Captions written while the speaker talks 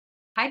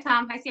Hi,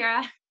 Tom. Hi,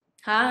 Ciara.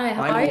 Hi,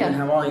 how Hi, are Morgan. you?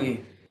 How are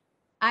you?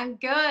 I'm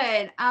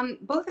good.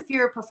 Both of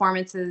your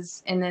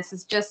performances in this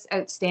is just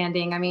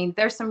outstanding. I mean,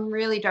 there's some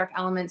really dark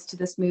elements to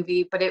this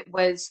movie, but it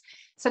was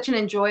such an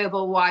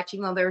enjoyable watch,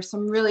 even though there were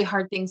some really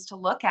hard things to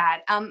look at.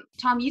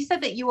 Tom, you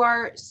said that you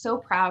are so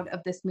proud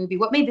of this movie.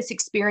 What made this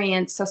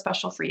experience so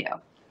special for you?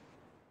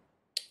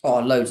 Oh,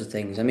 loads of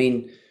things. I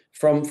mean,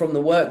 from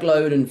the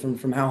workload and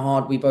from how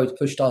hard we both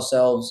pushed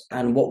ourselves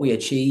and what we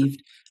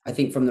achieved. I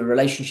think from the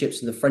relationships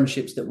and the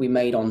friendships that we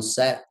made on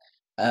set,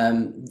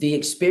 the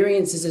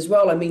experiences as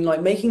well. I mean,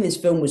 like making this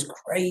film was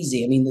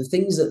crazy. I mean, the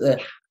things that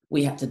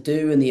we had to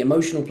do and the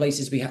emotional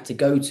places we had to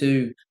go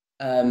to.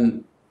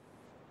 Um,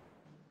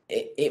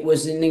 it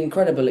was an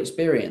incredible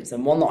experience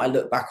and one that I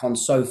look back on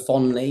so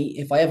fondly.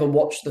 If I ever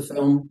watch the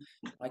film,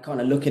 I kind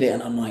of look at it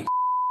and I'm like,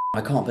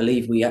 I can't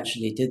believe we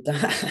actually did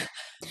that.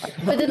 I But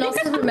can't then believe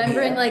also we were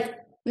remembering, there. like,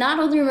 not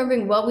only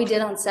remembering what we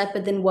did on set,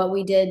 but then what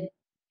we did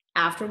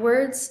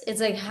afterwards.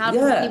 It's like, how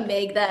did we Yeah.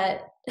 make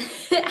that?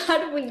 How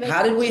did we make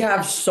How did that we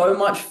have happen? so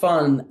much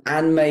fun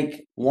and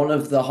make one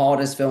of the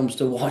hardest films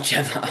to watch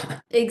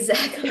ever?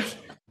 Exactly.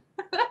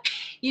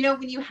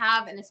 When you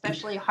have an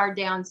especially hard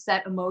day on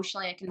set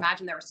emotionally, I can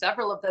imagine there were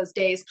several of those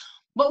days.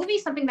 What would be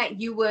something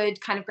that you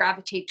would kind of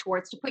gravitate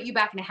towards to put you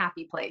back in a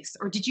happy place?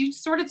 Or did you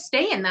sort of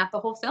stay in that the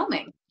whole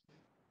filming?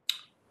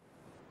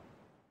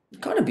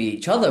 Kind of be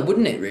each other,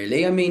 wouldn't it,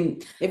 really? I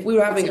mean, if we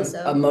were I'd having say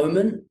a so.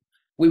 moment,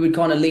 we would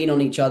kind of lean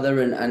on each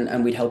other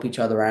and we'd help each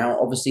other out.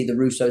 Obviously, the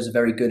Russos are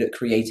very good at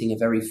creating a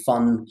very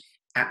fun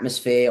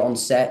atmosphere on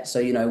set. So,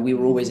 we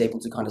were always Mhm. able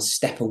to kind of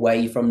step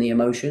away from the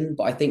emotion.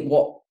 But I think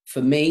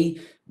for me,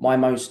 my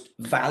most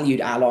valued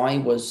ally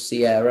was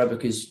Sierra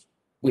because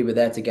we were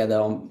there together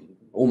on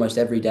almost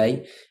every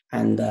day.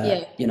 And,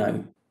 Yeah.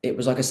 it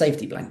was like a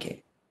safety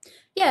blanket.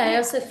 Yeah, I Yeah.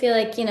 also feel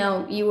like,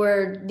 you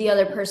were the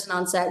other person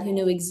on set who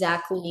knew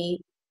exactly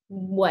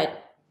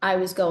what I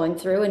was going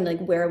through and like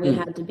where we Mm,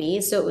 had to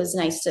be. So it was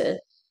nice to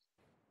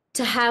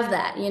have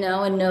that,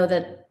 and know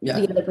that the yeah.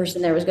 other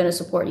person there was going to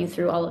support you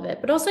through all of it.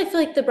 But also, I feel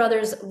like the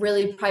brothers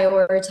really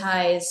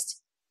prioritized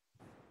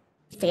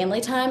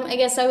family time, I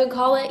guess I would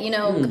call it,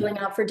 Mm, going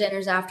out for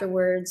dinners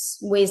afterwards,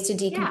 ways to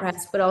Yeah.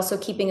 decompress, but also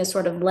keeping a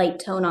sort of light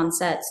tone on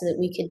set so that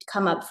we could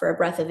come up for a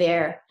breath of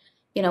air,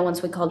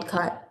 once we called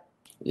cut.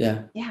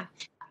 yeah. Yeah.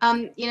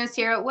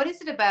 Sarah, what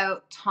is it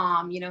about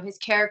Tom? His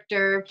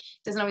character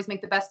doesn't always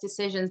make the best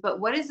decisions, but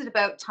what is it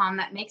about Tom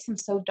that makes him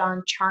so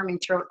darn charming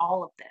throughout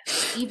all of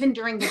this, even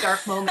during the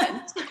dark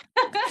moments?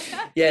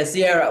 Yeah,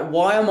 Sierra,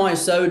 why am I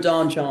so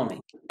darn charming?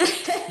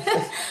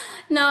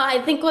 No,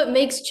 I think what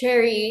makes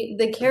Cherry,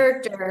 the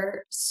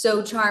character,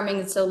 so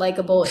charming and so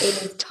likable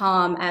is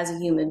Tom as a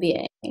human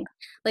being.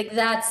 Like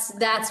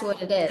that's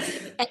what it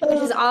is, and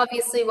which is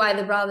obviously why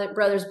the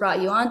brothers brought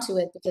you onto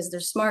it because they're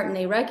smart and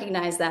they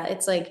recognize that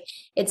it's like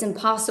it's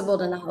impossible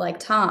to not like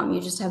Tom.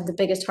 You just have the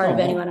biggest heart of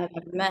Oh, anyone I've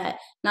ever met.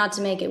 Not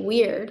to make it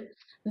weird,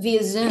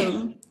 via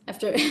Zoom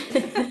after.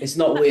 it's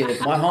not weird.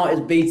 My heart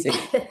is beating.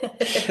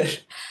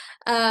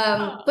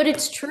 But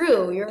it's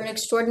true. You're an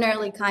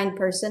extraordinarily kind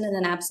person and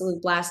an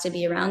absolute blast to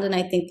be around, and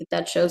I think that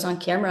that shows on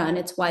camera, and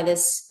it's why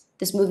this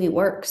movie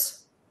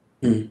works.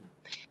 Mm.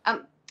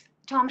 Um,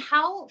 Tom,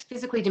 how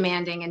physically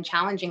demanding and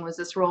challenging was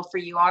this role for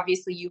you?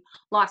 Obviously, you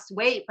lost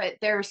weight, but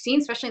there are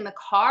scenes, especially in the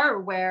car,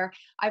 where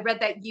I read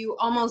that you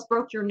almost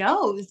broke your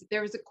nose.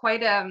 There was it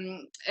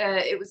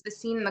was the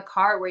scene in the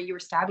car where you were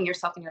stabbing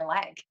yourself in your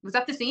leg. Was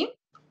that the scene?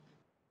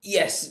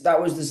 Yes,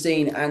 that was the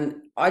scene, and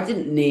I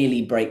didn't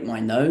nearly break my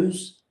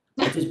nose.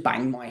 I just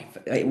banged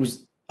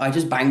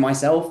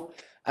myself.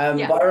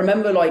 Yeah. But I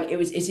remember like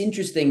it's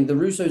interesting. The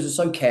Russos are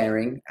so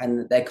caring,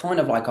 and they're kind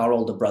of like our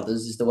older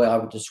brothers, is the way I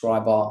would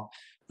describe our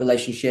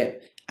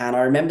relationship. And I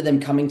remember them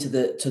coming to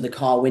the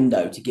car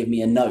window to give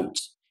me a note,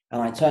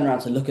 and I turned around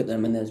to look at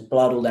them, and there's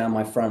blood all down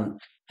my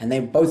front. And they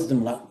both of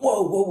them were like,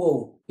 "Whoa, whoa,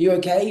 whoa, you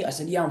okay?" I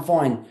said, "Yeah, I'm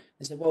fine."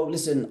 They said, "Well,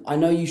 listen, I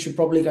know you should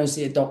probably go and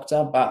see a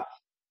doctor, but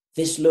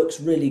this looks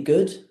really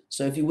good.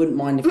 So if you wouldn't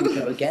mind if we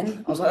go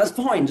again." I was like, that's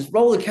fine. Just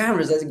roll the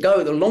cameras. Let's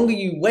go. The longer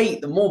you wait,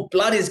 the more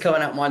blood is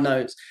coming out my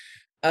nose.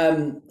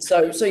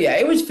 So yeah,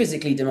 it was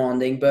physically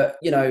demanding, but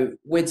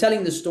we're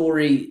telling the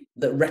story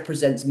that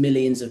represents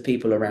millions of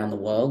people around the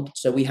world.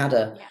 So we had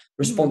a Yeah.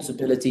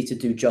 responsibility to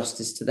do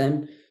justice to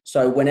them.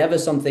 So whenever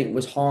something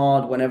was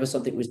hard, whenever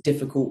something was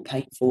difficult,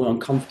 painful,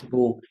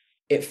 uncomfortable,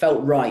 it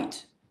felt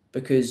right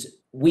because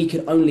we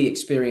could only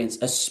experience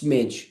a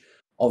smidge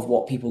of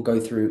what people go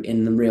through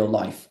in the real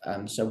life.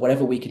 So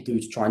whatever we could do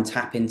to try and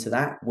tap into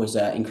that was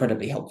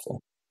incredibly helpful.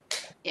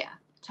 Yeah.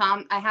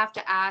 Tom, I have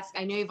to ask,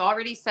 I know you've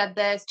already said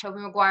this, Tobey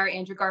Maguire,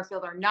 Andrew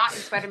Garfield are not in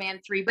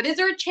Spider-Man 3, but is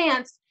there a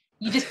chance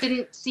you just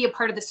didn't see a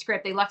part of the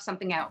script? They left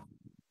something out.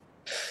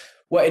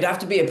 Well, it'd have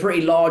to be a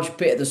pretty large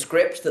bit of the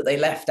script that they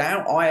left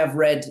out. I have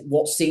read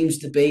what seems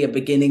to be a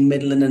beginning,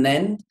 middle, and an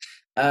end.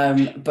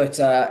 But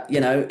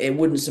it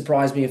wouldn't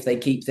surprise me if they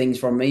keep things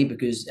from me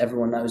because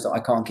everyone knows that I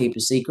can't keep a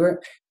secret.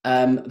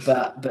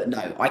 But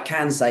no, I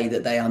can say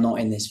that they are not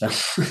in this film.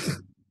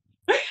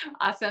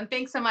 Awesome.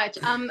 Thanks so much.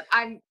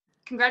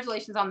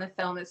 congratulations on the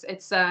film.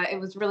 It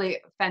was really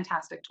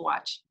fantastic to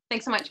watch.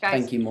 Thanks so much, guys.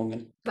 Thank you,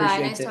 Morgan. Bye.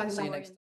 Appreciate Nice it. talking to See you, you Morgan. next